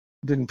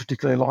 Didn't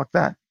particularly like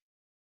that.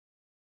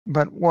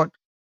 But what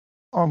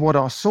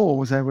I saw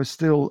was there was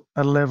still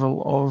a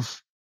level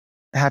of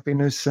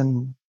happiness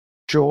and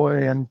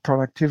joy and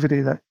productivity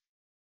that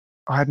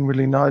I hadn't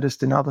really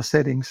noticed in other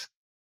settings.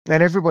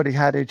 And everybody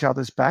had each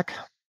other's back.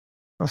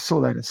 I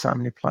saw that in so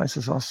many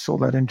places. I saw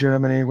that in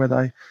Germany, where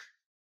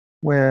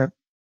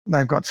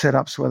they've got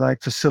setups where they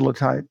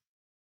facilitate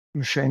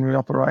machinery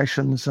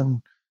operations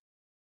and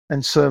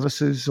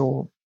services.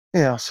 Or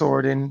I saw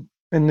it in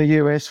the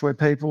US, where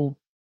people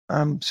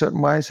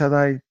certain ways how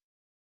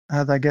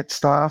they get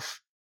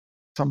staff,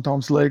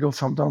 sometimes legal,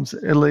 sometimes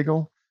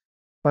illegal,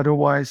 but there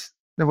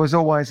was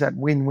always that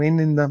win-win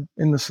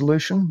in the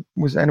solution.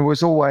 And it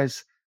was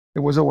always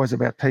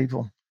about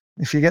people.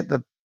 If you get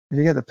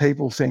the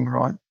people thing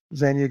right,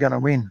 then you're going to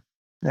win.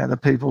 The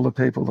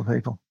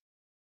people.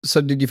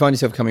 So did you find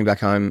yourself coming back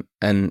home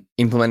and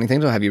implementing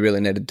things, or have you really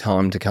needed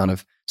time to kind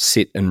of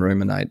sit and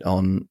ruminate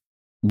on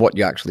what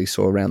you actually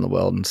saw around the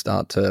world and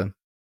start to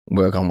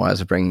work on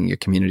ways of bringing your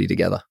community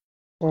together?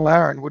 Well,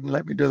 Aaron wouldn't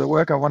let me do the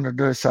work I wanted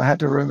to do, so I had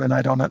to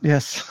ruminate on it,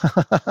 yes.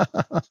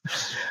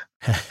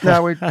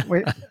 No,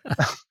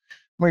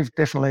 we've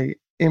definitely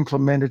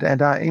implemented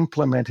and are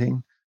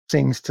implementing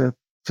things to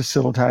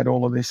facilitate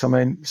all of this. I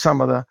mean, some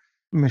of the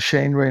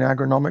machinery and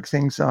agronomic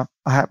things are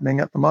happening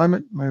at the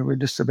moment. We're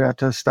just about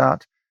to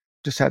start.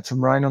 Just had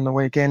some rain on the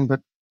weekend,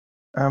 but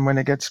when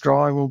it gets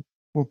dry, we'll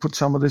put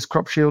some of this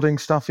crop shielding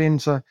stuff in,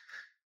 so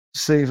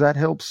see if that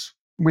helps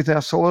with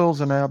our soils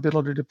and our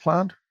ability to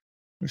plant.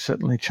 We've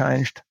certainly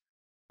changed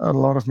a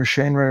lot of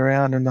machinery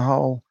around and the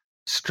whole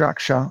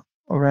structure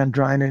around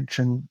drainage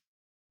and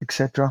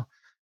etc.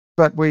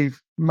 But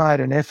we've made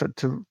an effort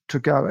to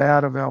go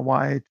out of our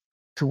way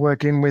to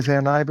work in with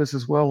our neighbours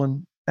as well,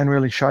 and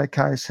really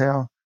showcase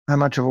how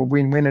much of a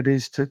win-win it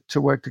is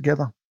to work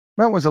together.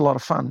 That was a lot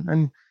of fun.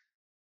 And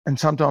And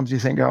sometimes you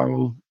think, oh,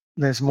 well,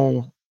 there's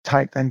more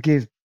take than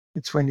give.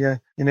 It's when you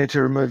need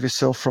to remove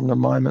yourself from the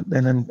moment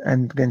then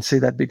and again see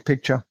that big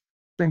picture.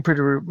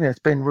 It's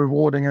been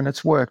rewarding and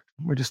it's worked.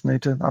 We just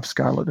need to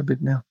upscale it a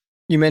bit now.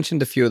 You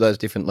mentioned a few of those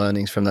different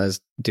learnings from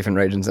those different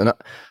regions, and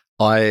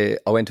I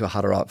went to a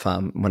Hutterite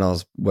farm when I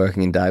was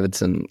working in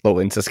Davidson, well,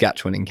 in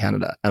Saskatchewan in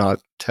Canada, and I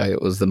tell you,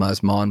 it was the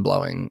most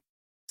mind-blowing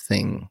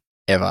thing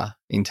ever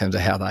in terms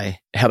of how they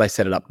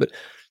set it up. But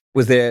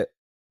was there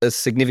a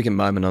significant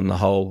moment on the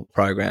whole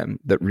program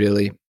that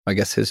really, I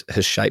guess,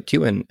 has shaped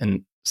you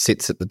and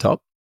sits at the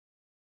top?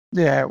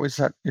 Yeah, it was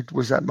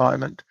that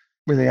moment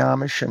with the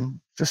Amish and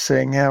just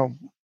seeing how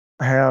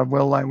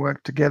well they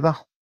worked together,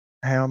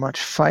 how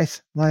much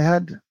faith they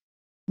had.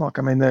 Like,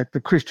 I mean,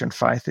 the Christian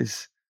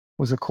faith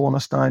was a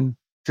cornerstone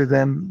to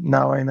them,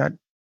 knowing that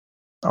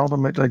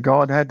ultimately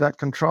God had that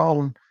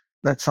control, and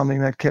that's something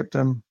that kept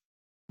them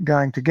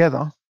going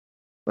together.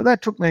 But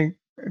that took me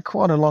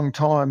quite a long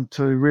time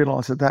to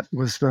realise that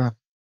was the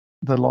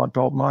light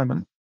bulb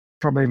moment,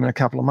 probably even a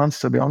couple of months,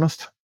 to be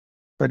honest.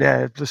 But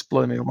yeah, it just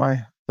blew me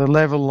away. The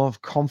level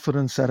of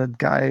confidence that it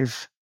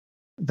gave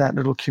that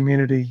little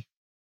community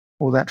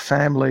or that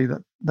family,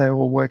 that they were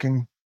all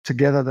working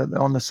together, that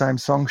they're on the same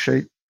song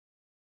sheet.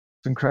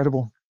 It's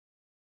incredible.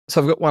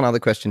 So I've got one other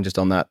question just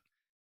on that,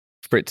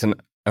 Fritz, and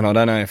I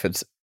don't know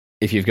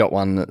if you've got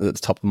one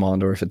that's top of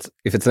mind or if it's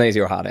an easy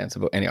or hard answer,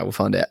 but anyway, we'll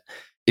find out.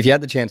 If you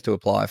had the chance to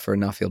apply for a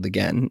Nuffield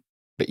again,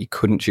 but you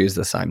couldn't choose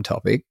the same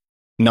topic,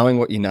 knowing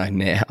what you know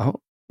now,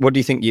 what do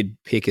you think you'd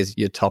pick as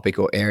your topic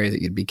or area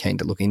that you'd be keen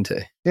to look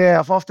into? Yeah,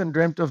 I've often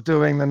dreamt of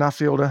doing the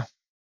Nuffield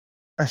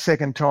a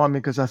second time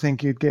because I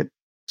think you'd get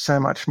so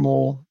much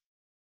more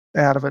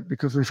out of it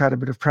because we've had a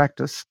bit of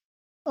practice.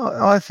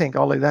 I think,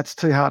 Ollie, that's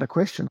too hard a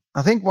question.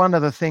 I think one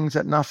of the things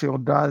that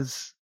Nuffield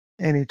does,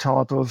 any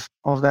type of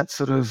that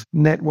sort of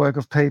network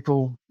of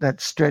people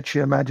that stretch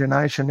your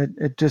imagination,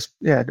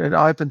 it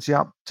opens you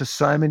up to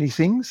so many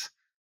things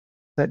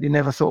that you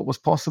never thought was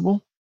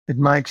possible. It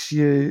makes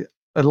you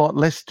a lot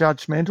less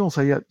judgmental,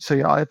 so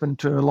you're open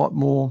to a lot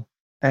more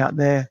out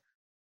there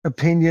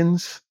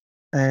opinions,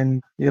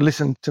 and you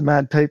listen to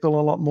mad people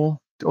a lot more,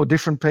 or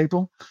different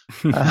people.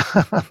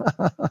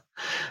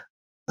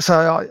 So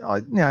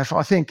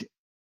I think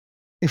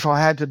if I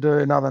had to do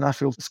another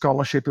Nuffield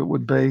scholarship, it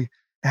would be,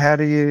 how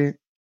do you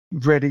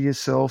ready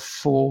yourself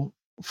for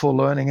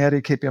learning? How do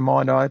you keep your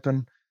mind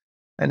open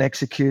and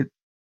execute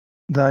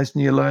those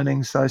new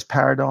learnings, those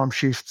paradigm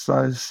shifts,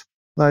 those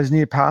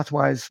new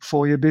pathways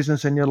for your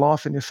business and your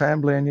life and your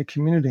family and your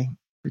community?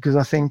 Because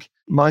I think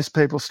most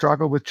people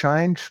struggle with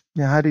change.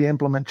 How do you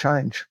implement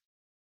change?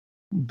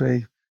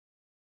 Be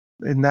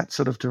in that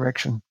sort of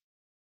direction.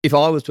 If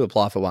I was to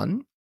apply for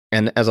one,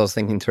 and as I was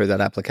thinking through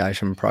that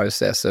application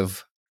process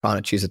of trying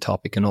to choose a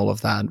topic and all of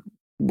that,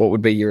 what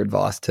would be your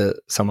advice to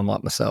someone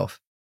like myself?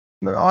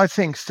 I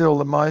think still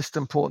the most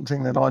important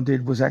thing that I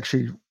did was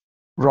actually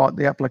write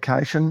the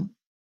application.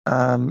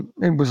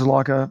 It was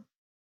like a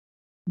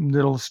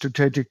little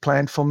strategic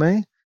plan for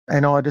me,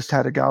 and I just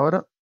had a go at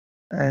it,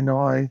 and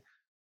I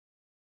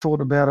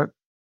thought about it,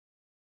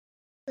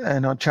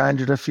 and I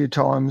changed it a few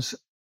times,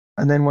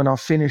 and then when I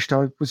finished,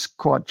 I was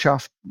quite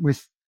chuffed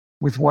with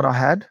what I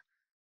had.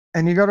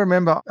 And you got to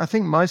remember, I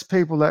think most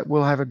people that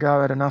will have a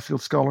go at a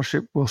Nuffield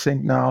scholarship will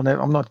think, no,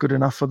 I'm not good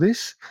enough for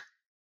this,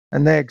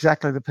 and they're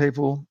exactly the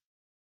people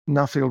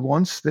Nuffield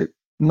wants. That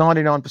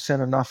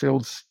 99% of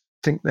Nuffields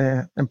think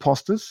they're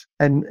imposters.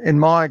 And in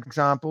my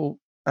example,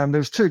 there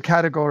was two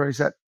categories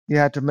that you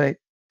had to meet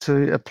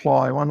to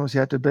apply. One was you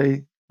had to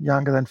be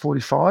younger than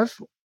 45,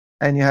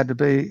 and you had to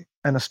be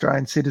an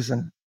Australian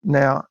citizen.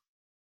 Now,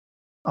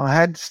 I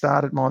had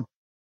started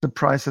the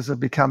process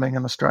of becoming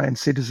an Australian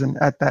citizen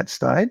at that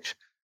stage,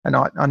 and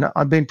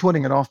I've been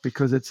putting it off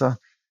because it's a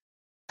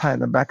pain in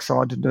the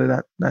backside to do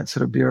that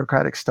sort of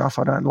bureaucratic stuff.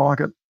 I don't like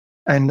it.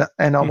 And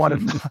I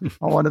wanted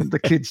the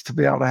kids to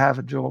be able to have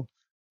a dual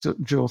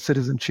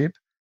citizenship.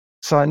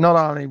 So not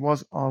only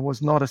was I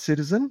not a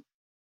citizen,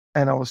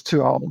 and I was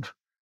too old,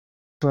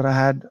 but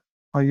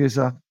I use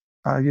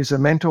a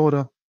mentor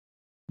to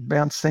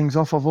bounce things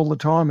off of all the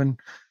time,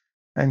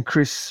 and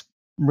Chris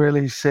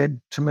really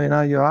said to me,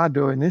 "No, you are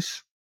doing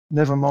this.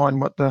 Never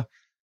mind what the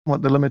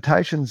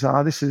limitations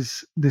are. This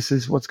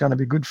is what's going to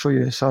be good for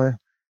you." So,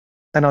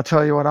 and I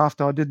tell you what,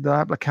 after I did the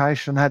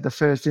application, had the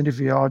first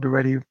interview,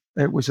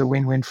 it was a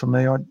win-win for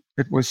me.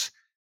 It was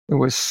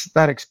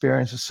that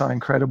experience was so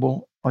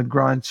incredible. I'd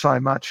grown so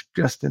much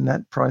just in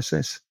that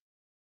process.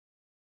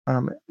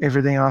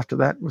 Everything after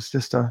that was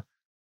just a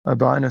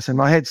bonus, and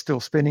my head's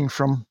still spinning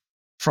from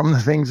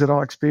the things that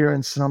I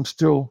experienced, and I'm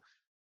still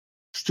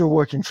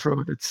working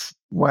through it. It's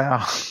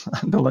wow,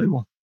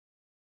 unbelievable.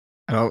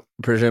 And I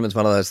presume it's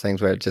one of those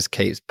things where it just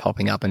keeps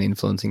popping up and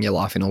influencing your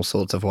life in all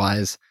sorts of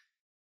ways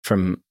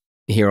from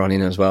here on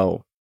in as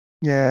well.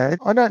 Yeah,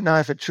 I don't know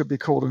if it should be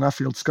called an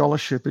Nuffield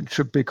scholarship. It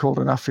should be called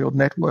a Nuffield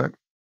network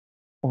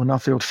or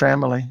Nuffield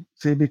family.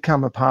 So you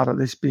become a part of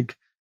this big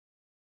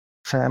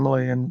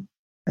family, and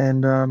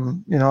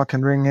I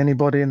can ring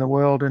anybody in the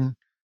world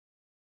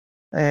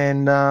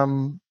and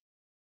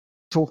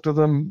talk to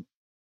them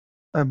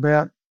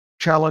about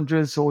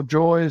challenges or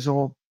joys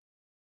or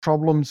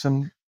problems,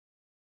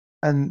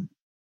 and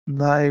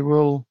they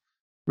will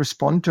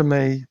respond to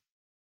me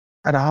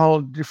at a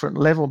whole different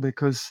level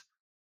because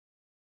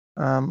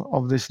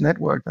of this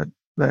network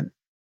that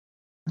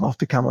I've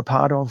become a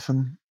part of,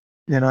 and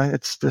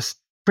it's just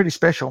pretty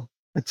special.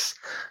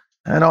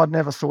 And I'd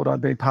never thought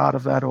I'd be part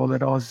of that, or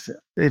that I was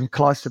even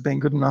close to being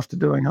good enough to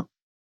doing it.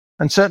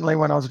 And certainly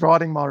when I was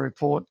writing my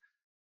report,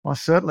 I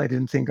certainly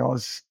didn't think I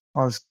was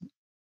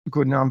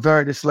good enough. I'm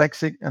very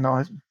dyslexic, and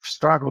I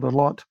struggled a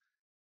lot.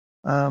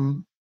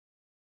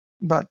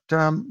 But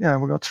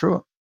we got through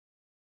it.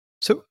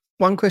 So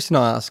one question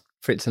I ask,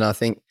 Fritz, and I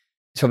think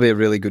it's probably a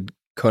really good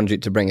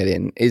conduit to bring it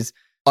in, is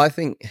I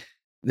think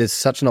there's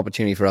such an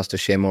opportunity for us to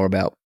share more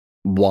about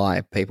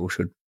why people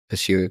should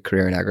pursue a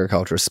career in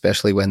agriculture,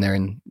 especially when they're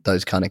in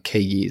those kind of key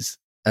years.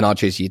 And I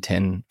choose year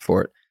 10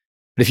 for it.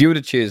 But if you were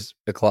to choose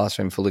a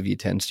classroom full of year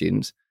 10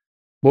 students,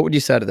 what would you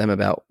say to them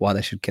about why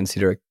they should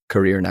consider a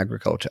career in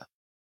agriculture?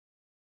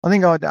 I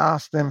think I'd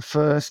ask them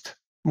first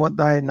what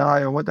they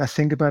know or what they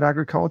think about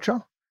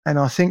agriculture. And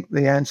I think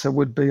the answer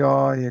would be,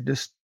 you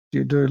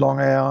do long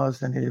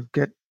hours and you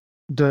get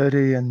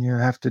dirty and you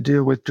have to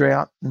deal with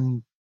drought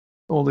and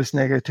all this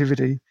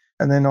negativity.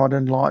 And then I'd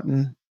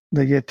enlighten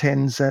the year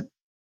 10s that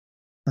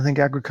I think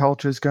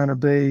agriculture is going to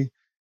be,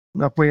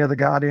 like, we are the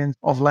guardians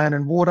of land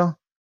and water.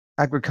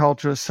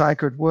 Agriculture is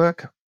sacred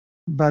work,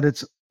 but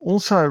it's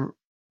also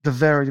the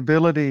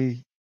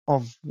variability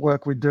of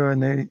work we do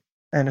and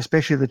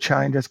especially the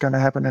change that's going to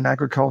happen in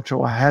agriculture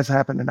or has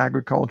happened in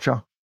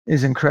agriculture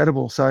is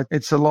incredible. So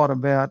it's a lot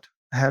about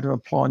how to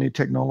apply new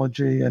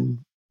technology. And,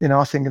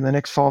 I think in the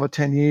next 5 or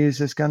 10 years,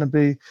 there's going to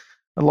be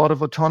a lot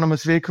of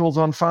autonomous vehicles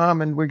on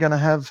farm, and we're going to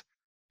have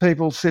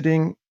people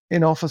sitting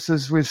in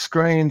offices with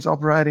screens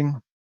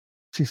operating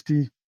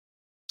 50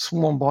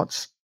 swarm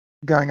bots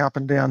going up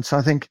and down. So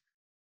I think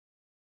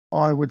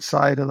I would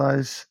say to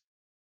those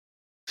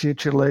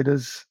future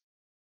leaders,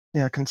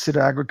 consider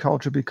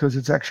agriculture, because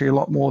it's actually a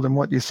lot more than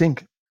what you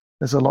think.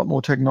 There's a lot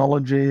more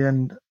technology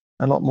and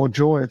a lot more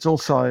joy. It's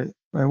also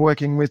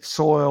working with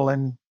soil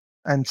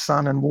and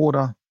sun and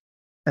water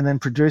and then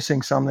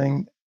producing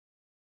something.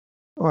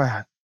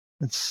 Wow,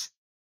 it's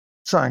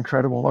so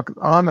incredible. Like,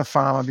 I'm a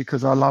farmer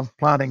because I love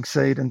planting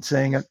seed and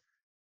seeing it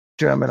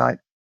germinate.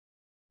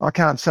 I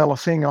can't sell a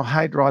thing. I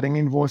hate writing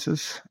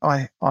invoices.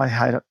 I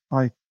hate it.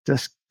 I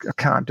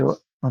can't do it.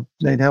 I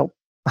need help.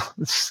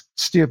 It's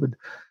stupid.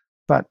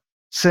 But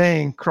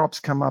seeing crops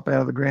come up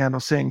out of the ground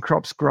or seeing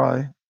crops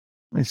grow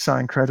is so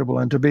incredible.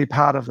 And to be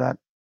part of that,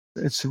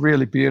 it's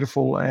really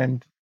beautiful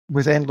and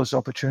with endless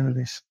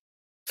opportunities.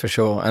 For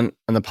sure. And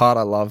the part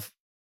I love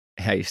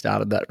how you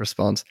started that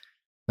response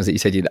was that you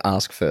said you'd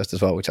ask first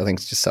as well, which I think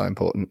is just so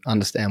important.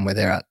 Understand where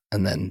they're at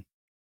and then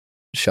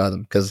show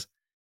them. Because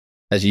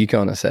as you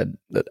kind of said,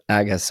 that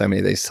ag has so many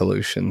of these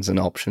solutions and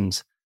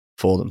options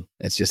for them.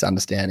 It's just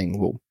understanding,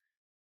 well,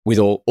 with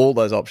all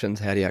those options,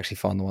 how do you actually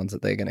find the ones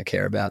that they're going to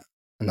care about?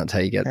 And that's how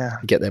you get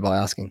there, by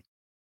asking.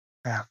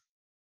 Yeah.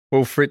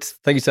 Well, Fritz,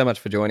 thank you so much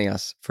for joining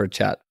us for a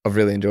chat. I've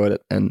really enjoyed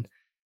it. And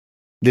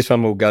this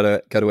one will go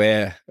to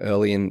air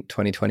early in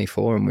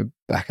 2024, and we're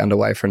back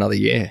underway for another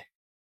year.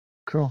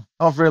 Cool.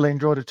 I've really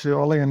enjoyed it too,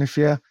 Ollie. And if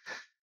you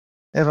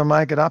ever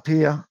make it up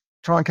here,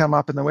 try and come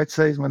up in the wet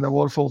season when the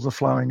waterfalls are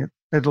flowing.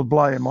 It'll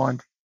blow your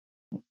mind.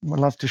 I'd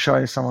love to show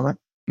you some of that.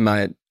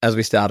 Mate, as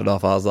we started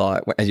off, I was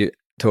like, as you're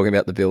talking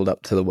about the build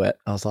up to the wet,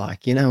 I was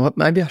like, you know what,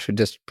 maybe I should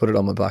just put it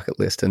on my bucket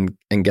list and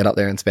get up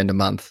there and spend a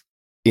month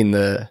in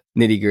the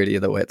nitty gritty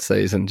of the wet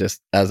season,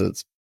 just as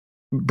it's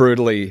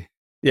brutally,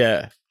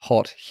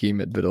 hot,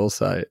 humid, but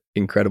also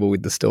incredible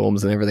with the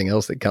storms and everything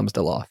else that comes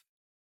to life.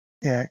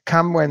 Yeah,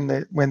 come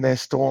when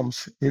there's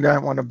storms. You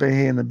don't want to be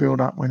here in the build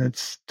up when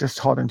it's just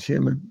hot and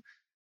humid.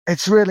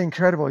 It's really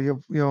incredible.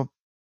 You're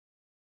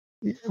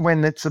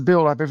when it's a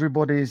build up,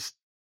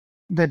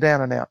 they're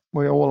down and out.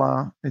 We all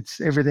are.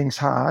 Everything's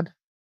hard.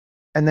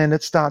 And then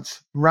it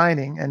starts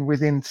raining, and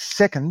within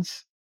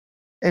seconds,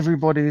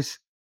 everybody's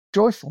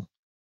joyful.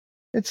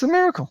 It's a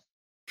miracle.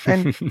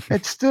 And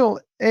it's still,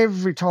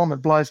 every time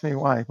it blows me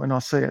away when I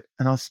see it.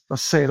 And I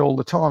see it all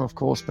the time, of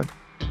course, but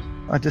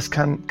I just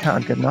can't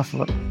get enough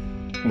of it.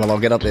 Well, I'll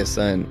get up there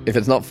soon. If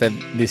it's not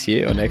Feb this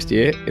year or next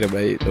year, it'll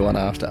be the one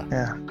after.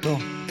 Yeah,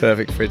 cool.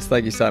 Perfect, Fritz.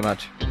 Thank you so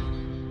much.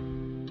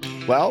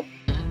 Well,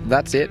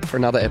 that's it for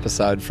another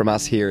episode from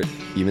us here at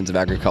Humans of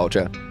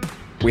Agriculture.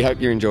 We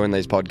hope you're enjoying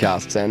these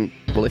podcasts, and,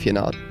 well, if you're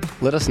not,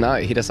 let us know.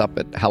 Hit us up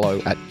at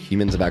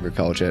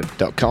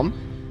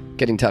hello@humansofagriculture.com.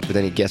 Get in touch with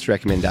any guest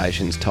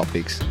recommendations,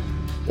 topics,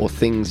 or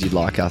things you'd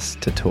like us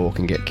to talk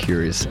and get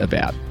curious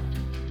about.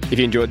 If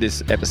you enjoyed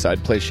this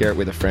episode, please share it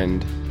with a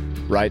friend.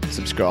 Rate,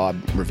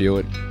 subscribe, review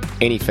it.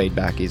 Any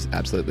feedback is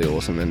absolutely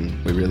awesome, and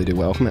we really do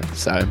welcome it.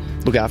 So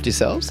look after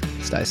yourselves,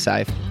 stay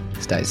safe,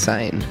 stay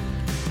sane.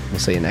 We'll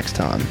see you next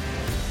time.